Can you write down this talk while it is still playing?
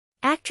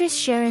Actress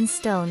Sharon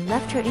Stone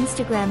left her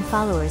Instagram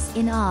followers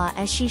in awe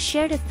as she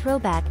shared a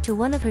throwback to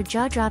one of her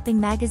jaw-dropping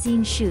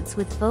magazine shoots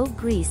with Vogue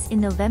Greece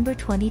in November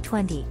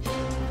 2020.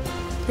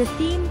 The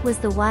theme was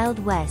the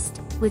Wild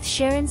West, with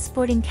Sharon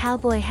sporting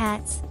cowboy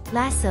hats,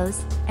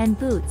 lassos, and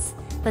boots,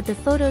 but the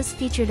photos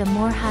featured a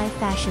more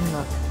high-fashion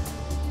look.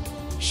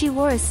 She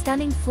wore a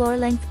stunning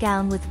floor-length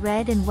gown with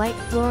red and white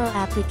floral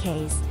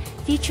appliques,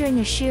 featuring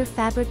a sheer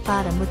fabric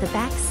bottom with a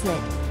back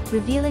slit,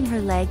 revealing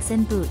her legs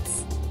and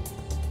boots.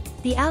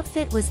 The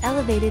outfit was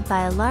elevated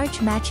by a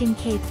large matching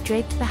cape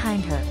draped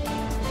behind her.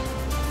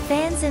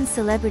 Fans and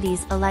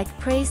celebrities alike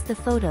praised the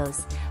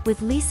photos,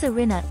 with Lisa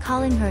Rinna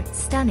calling her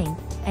stunning,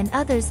 and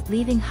others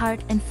leaving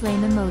heart and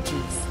flame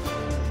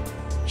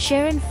emojis.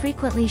 Sharon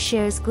frequently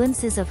shares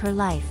glimpses of her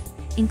life,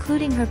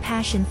 including her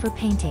passion for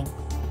painting.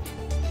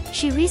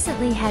 She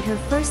recently had her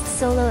first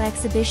solo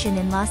exhibition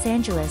in Los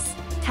Angeles,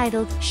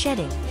 titled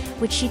Shedding,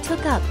 which she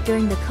took up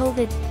during the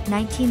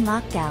COVID-19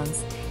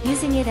 lockdowns,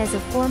 using it as a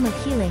form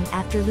of healing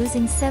after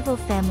losing several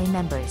family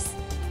members.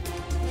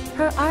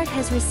 Her art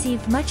has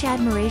received much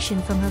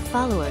admiration from her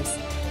followers,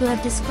 who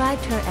have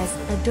described her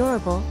as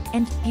adorable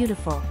and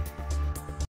beautiful.